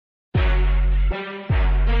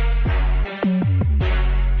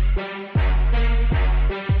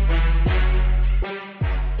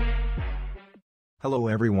Hello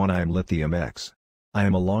everyone, I am LithiumX. I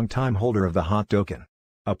am a long-time holder of the HOT token.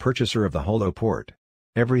 A purchaser of the HOLOPORT.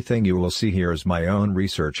 Everything you will see here is my own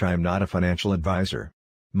research. I am not a financial advisor.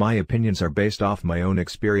 My opinions are based off my own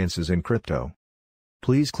experiences in crypto.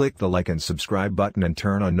 Please click the like and subscribe button and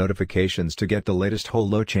turn on notifications to get the latest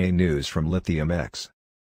Holochain news from LithiumX.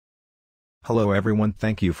 Hello everyone,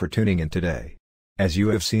 thank you for tuning in today. As you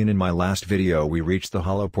have seen in my last video, we reached the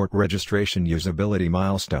HOLOPORT registration usability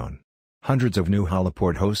milestone. Hundreds of new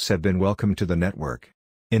HOLOPORT hosts have been welcomed to the network.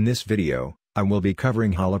 In this video, I will be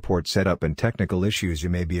covering HOLOPORT setup and technical issues you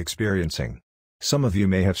may be experiencing. Some of you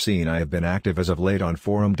may have seen I have been active as of late on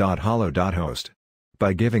forum.holo.host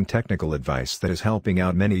by giving technical advice that is helping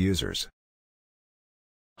out many users.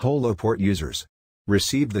 HOLOPORT users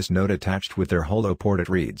received this note attached with their HOLOPORT. It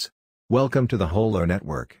reads, "Welcome to the HOLO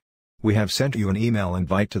network. We have sent you an email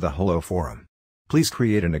invite to the HOLO forum. Please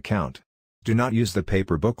create an account. Do not use the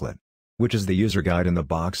paper booklet, which is the user guide in the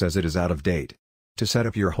box, as it is out of date. To set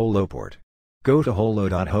up your HOLOPORT, go to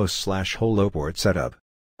holo.host/HOLOPORT-SETUP.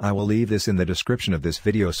 I will leave this in the description of this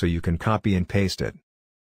video so you can copy and paste it.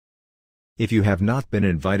 If you have not been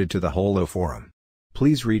invited to the HOLO forum,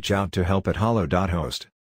 please reach out to help@holo.host.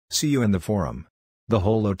 See you in the forum. The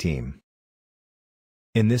HOLO team.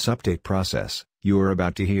 In this update process, you are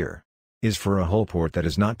about to hear is for a HOLOPORT that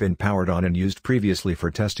has not been powered on and used previously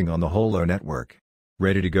for testing on the HOLO network.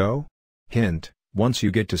 Ready to go? Hint, once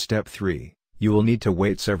you get to step 3, you will need to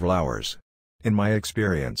wait several hours. In my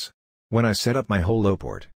experience, when I set up my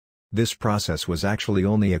HOLOPORT, this process was actually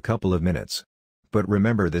only a couple of minutes. But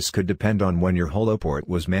remember, this could depend on when your HOLOPORT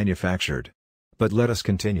was manufactured. But let us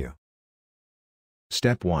continue.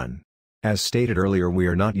 Step 1. As stated earlier, we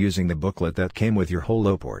are not using the booklet that came with your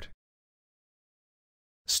HOLOPORT.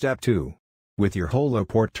 Step 2. With your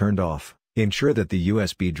HOLOPORT turned off, ensure that the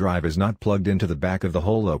USB drive is not plugged into the back of the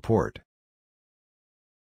HOLOPORT.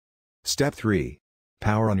 Step 3.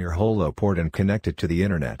 Power on your HOLOPORT and connect it to the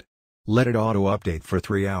internet. Let it auto-update for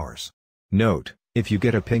 3 hours. Note, if you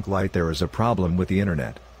get a pink light, there is a problem with the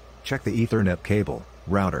internet. Check the Ethernet cable,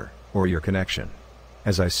 router, or your connection.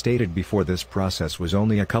 As I stated before, this process was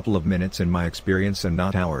only a couple of minutes in my experience and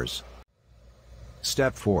not hours.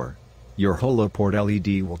 Step 4. Your HOLOPORT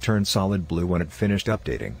LED will turn solid blue when it finished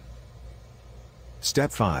updating.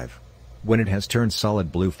 Step 5. When it has turned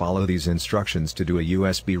solid blue, follow these instructions to do a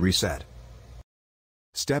USB reset.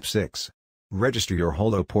 Step 6. Register your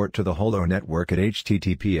HOLOPORT to the HOLO network at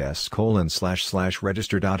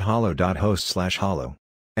https://register.holo.host/holo.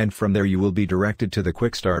 And from there you will be directed to the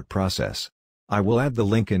quick start process. I will add the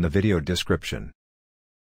link in the video description.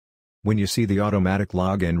 When you see the automatic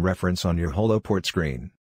login reference on your HOLOPORT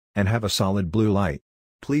screen and have a solid blue light,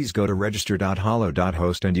 please go to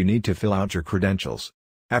register.holo.host and you need to fill out your credentials.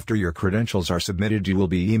 After your credentials are submitted, you will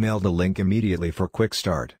be emailed a link immediately for quick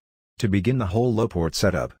start to begin the HOLOPORT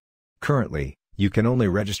setup. Currently, you can only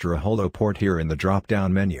register a HOLOPORT here in the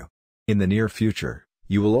drop-down menu. In the near future,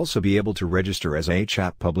 you will also be able to register as a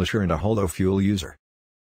HApp publisher and a HoloFuel user.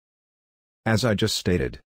 As I just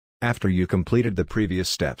stated, after you completed the previous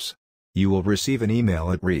steps, you will receive an email.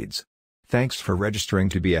 It reads, "Thanks for registering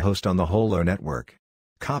to be a host on the HOLO network.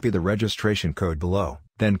 Copy the registration code below,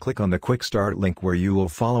 then click on the Quick Start link where you will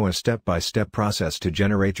follow a step-by-step process to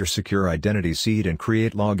generate your secure identity seed and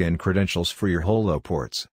create login credentials for your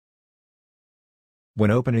HOLOPORTs." When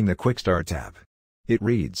opening the Quick Start tab, it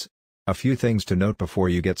reads, "A few things to note before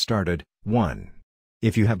you get started. 1.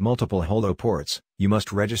 If you have multiple HOLOPORTs, you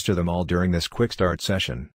must register them all during this Quick Start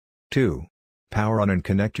session. 2. Power on and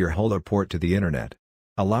connect your HOLOPORT to the internet.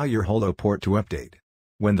 Allow your HOLOPORT to update.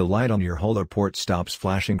 When the light on your HOLOPORT stops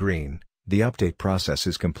flashing green, the update process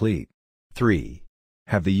is complete. 3.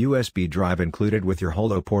 Have the USB drive included with your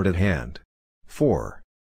HOLOPORT at hand. 4.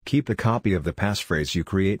 Keep a copy of the passphrase you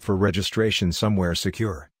create for registration somewhere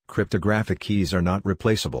secure. Cryptographic keys are not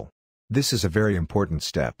replaceable. This is a very important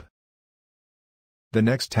step." The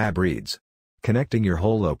next tab reads, "Connecting your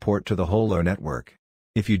HOLOPORT to the HOLO network.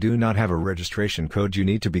 If you do not have a registration code, you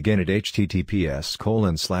need to begin at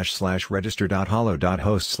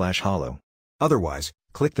https://register.holo.host/holo. Otherwise,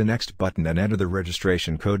 click the next button and enter the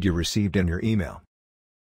registration code you received in your email."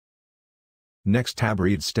 Next tab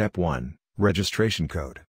reads, Step 1, Registration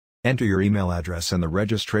Code. Enter your email address and the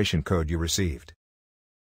registration code you received.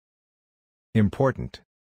 Important.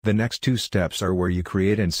 The next 2 steps are where you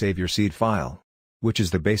create and save your seed file, which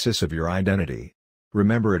is the basis of your identity.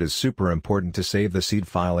 Remember, it is super important to save the seed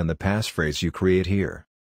file and the passphrase you create here.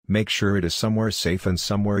 Make sure it is somewhere safe and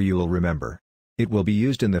somewhere you will remember. It will be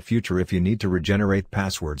used in the future if you need to regenerate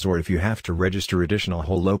passwords or if you have to register additional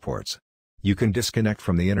holoports. You can disconnect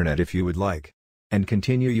from the internet if you would like, and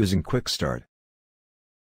continue using Quick Start.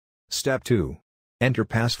 Step 2. Enter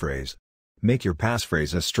passphrase. Make your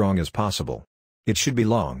passphrase as strong as possible. It should be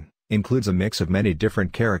long, includes a mix of many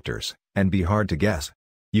different characters, and be hard to guess.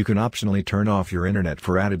 You can optionally turn off your internet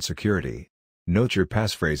for added security. Note your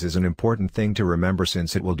passphrase is an important thing to remember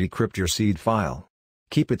since it will decrypt your seed file.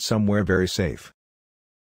 Keep it somewhere very safe.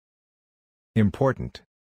 Important.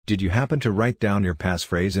 Did you happen to write down your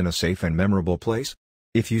passphrase in a safe and memorable place?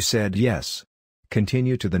 If you said yes,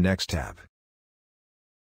 continue to the next tab.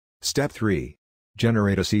 Step 3.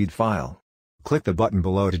 Generate a seed file. Click the button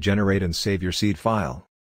below to generate and save your seed file.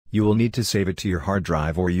 You will need to save it to your hard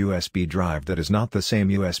drive or USB drive that is not the same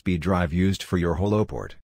USB drive used for your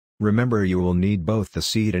HOLOPORT. Remember, you will need both the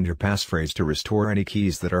seed and your passphrase to restore any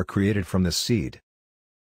keys that are created from this seed.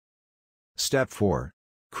 Step 4.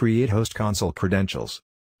 Create host console credentials.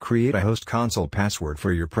 Create a host console password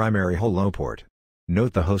for your primary HOLOPORT.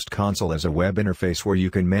 Note the host console as a web interface where you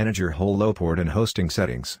can manage your HOLOPORT and hosting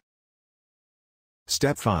settings.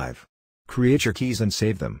 Step 5. Create your keys and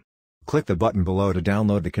save them. Click the button below to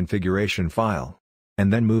download the configuration file,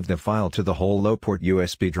 and then move the file to the HOLOPORT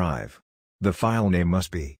USB drive. The file name must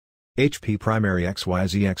be HP primary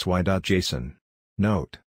xyzxy.json.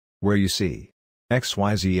 Note: where you see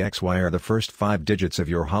XYZXY are the first 5 digits of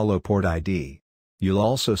your HOLOPORT ID. You'll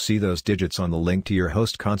also see those digits on the link to your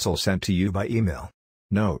host console sent to you by email.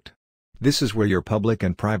 Note: this is where your public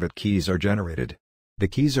and private keys are generated. The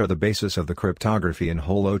keys are the basis of the cryptography in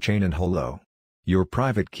Holochain and Holo. Your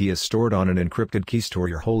private key is stored on an encrypted key store,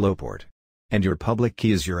 your HOLOPORT. And your public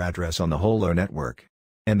key is your address on the Holo network,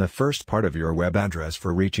 and the first part of your web address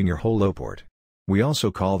for reaching your HOLOPORT. We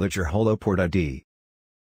also call that your HOLOPORT ID.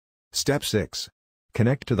 Step 6.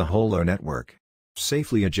 Connect to the Holo network.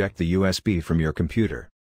 Safely eject the USB from your computer.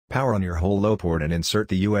 Power on your HOLOPORT and insert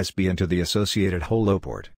the USB into the associated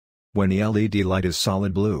HOLOPORT. When the LED light is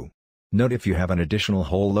solid blue, note if you have an additional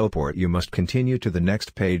HOLOPORT, you must continue to the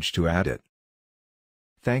next page to add it.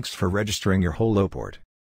 Thanks for registering your HOLOPORT.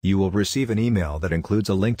 You will receive an email that includes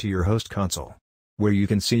a link to your host console, where you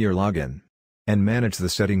can see your login and manage the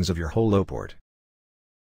settings of your HOLOPORT.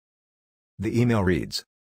 The email reads: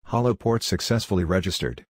 HOLOPORT successfully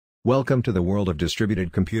registered. Welcome to the world of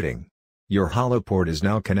distributed computing. Your HOLOPORT is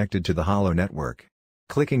now connected to the Holo network.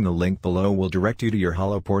 Clicking the link below will direct you to your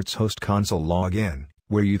HOLOPORT's host console login,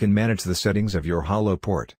 where you can manage the settings of your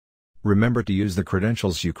HOLOPORT. Remember to use the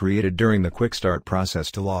credentials you created during the Quick Start process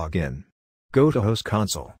to log in. Go to Host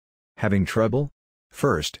Console. Having trouble?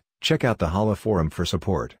 First, check out the Holo forum for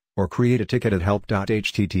support, or create a ticket at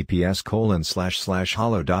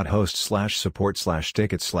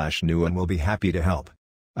help.https://holo.host/support/ticket/new and we'll be happy to help.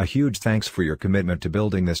 A huge thanks for your commitment to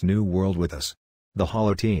building this new world with us, the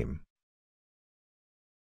Holo team.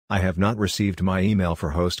 I have not received my email for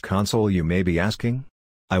Host Console, you may be asking?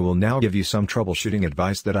 I will now give you some troubleshooting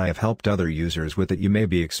advice that I have helped other users with that you may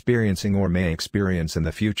be experiencing or may experience in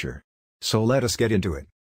the future. So let us get into it.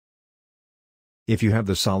 If you have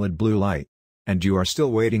the solid blue light, and you are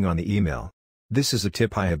still waiting on the email, this is a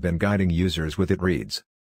tip I have been guiding users with. It reads: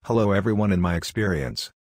 hello everyone, in my experience,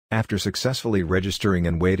 after successfully registering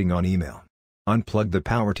and waiting on email, unplug the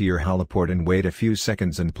power to your HOLOPORT and wait a few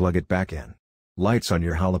seconds and plug it back in. Lights on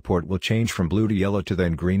your HOLOPORT will change from blue to yellow to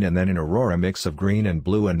then green and then an aurora mix of green and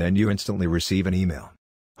blue, and then you instantly receive an email.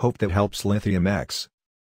 Hope that helps, Lithium X.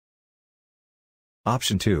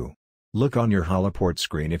 Option 2. Look on your HOLOPORT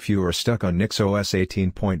screen if you are stuck on NixOS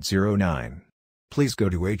 18.09. Please go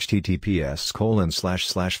to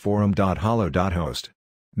https://forum.holo.host.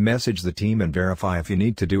 Message the team and verify if you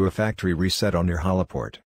need to do a factory reset on your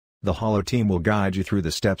HOLOPORT. The Holo team will guide you through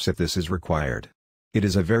the steps if this is required. It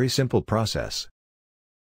is a very simple process.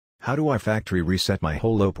 How do I factory reset my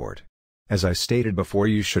HOLOPORT? As I stated before,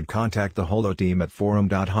 you should contact the Holo team at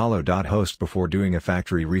forum.holo.host before doing a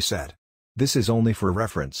factory reset. This is only for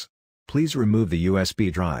reference. Please remove the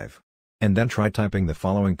USB drive, and then try typing the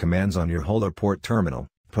following commands on your HOLOPORT terminal: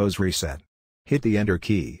 pause reset. Hit the enter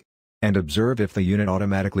key, and observe if the unit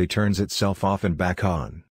automatically turns itself off and back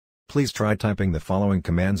on. Please try typing the following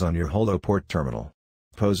commands on your HOLOPORT terminal: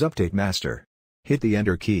 pause update master. Hit the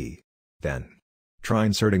enter key. Then, try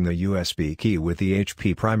inserting the USB key with the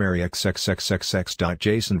HP primary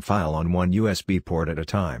xxxxx.json file on one USB port at a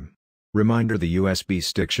time. Reminder: the USB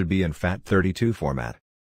stick should be in FAT32 format.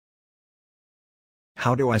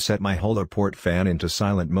 How do I set my HOLOPORT fan into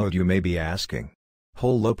silent mode, you may be asking?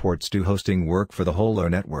 HOLOPORTs do hosting work for the Holo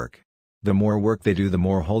network. The more work they do, the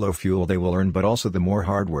more Holo fuel they will earn, but also the more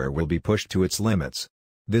hardware will be pushed to its limits.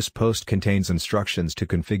 This post contains instructions to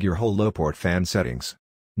configure HoloPort fan settings.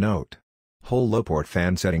 Note: HoloPort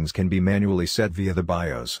fan settings can be manually set via the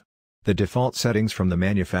BIOS. The default settings from the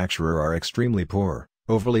manufacturer are extremely poor,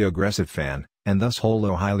 overly aggressive fan, and thus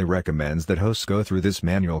Holo highly recommends that hosts go through this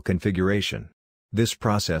manual configuration. This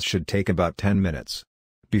process should take about 10 minutes.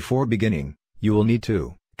 Before beginning, you will need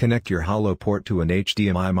to connect your HoloPort to an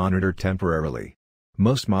HDMI monitor temporarily.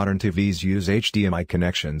 Most modern TVs use HDMI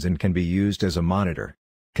connections and can be used as a monitor.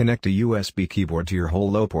 Connect a USB keyboard to your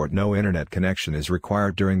HoloPort. No internet connection is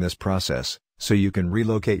required during this process, so you can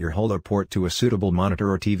relocate your HoloPort to a suitable monitor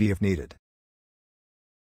or TV if needed.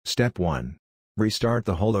 Step 1. Restart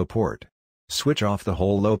the HoloPort. Switch off the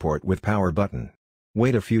HoloPort with power button.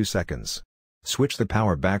 Wait a few seconds. Switch the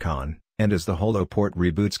power back on, and as the HoloPort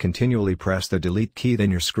reboots, continually press the delete key. Then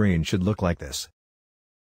your screen should look like this.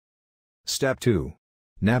 Step 2.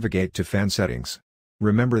 Navigate to fan settings.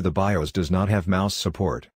 Remember, the BIOS does not have mouse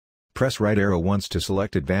support. Press right arrow once to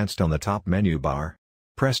select Advanced on the top menu bar.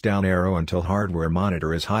 Press down arrow until Hardware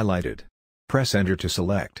Monitor is highlighted. Press Enter to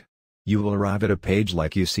select. You will arrive at a page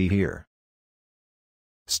like you see here.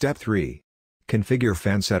 Step 3. Configure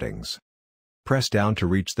fan settings. Press down to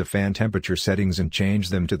reach the fan temperature settings and change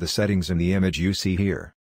them to the settings in the image you see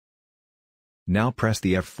here. Now press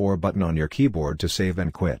the F4 button on your keyboard to save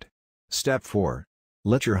and quit. Step 4.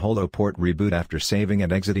 Let your HoloPort reboot. After saving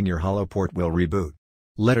and exiting, your HoloPort will reboot.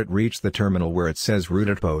 Let it reach the terminal where it says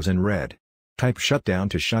Root Pose in red. Type shutdown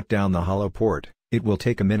to shut down the HoloPort. It will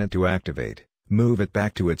take a minute to activate. Move it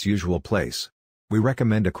back to its usual place. We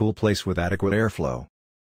recommend a cool place with adequate airflow.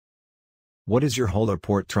 What is your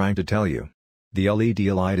HoloPort trying to tell you? The LED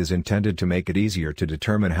light is intended to make it easier to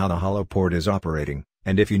determine how the HoloPort is operating,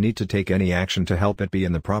 and if you need to take any action to help it be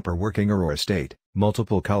in the proper working or state.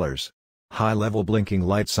 Multiple colors. High-level blinking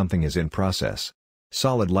light, something is in process.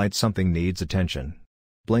 Solid light, something needs attention.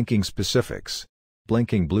 Blinking specifics.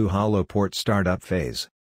 Blinking blue, HoloPort startup phase.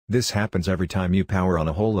 This happens every time you power on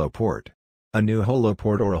a HoloPort. A new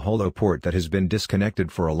HoloPort or a HoloPort that has been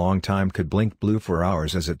disconnected for a long time could blink blue for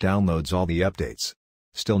hours as it downloads all the updates.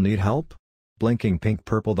 Still need help? Blinking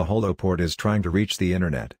pink-purple, the HoloPort is trying to reach the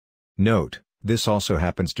internet. Note: this also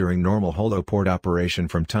happens during normal HoloPort operation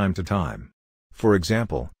from time to time. For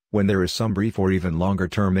example, when there is some brief or even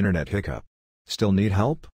longer-term internet hiccup. Still need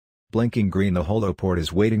help? Blinking green, the HoloPort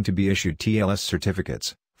is waiting to be issued TLS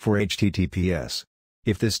certificates for HTTPS.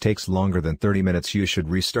 If this takes longer than 30 minutes, you should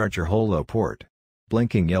restart your HoloPort.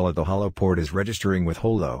 Blinking yellow, the HoloPort is registering with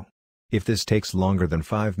Holo. If this takes longer than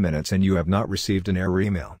 5 minutes and you have not received an error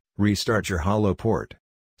email, restart your HoloPort.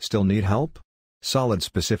 Still need help? Solid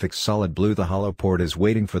specifics, solid blue, the HoloPort is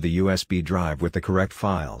waiting for the USB drive with the correct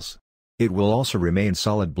files. It will also remain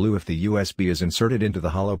solid blue if the USB is inserted into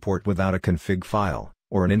the HoloPort without a config file,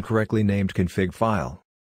 or an incorrectly named config file.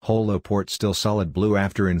 HoloPort still solid blue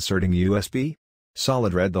after inserting USB?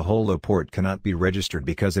 Solid red, the HoloPort cannot be registered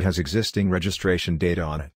because it has existing registration data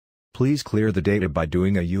on it. Please clear the data by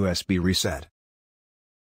doing a USB reset.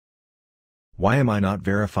 Why am I not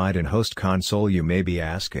verified in host console, you may be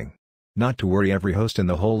asking. Not to worry, every host in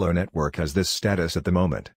the Holo network has this status at the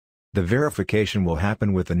moment. The verification will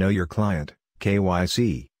happen with the Know Your Client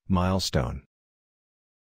 (KYC) milestone.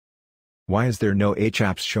 Why is there no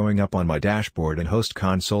HApps showing up on my dashboard in host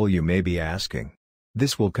console, you may be asking.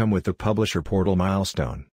 This will come with the Publisher Portal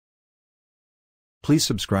milestone. Please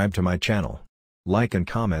subscribe to my channel. Like and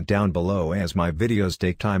comment down below, as my videos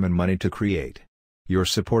take time and money to create. Your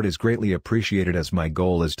support is greatly appreciated, as my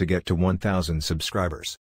goal is to get to 1,000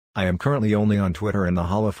 subscribers. I am currently only on Twitter and the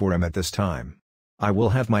Holo forum at this time. I will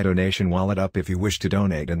have my donation wallet up if you wish to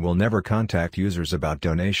donate, and will never contact users about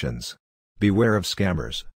donations. Beware of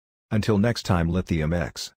scammers. Until next time, Lithium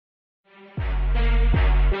X.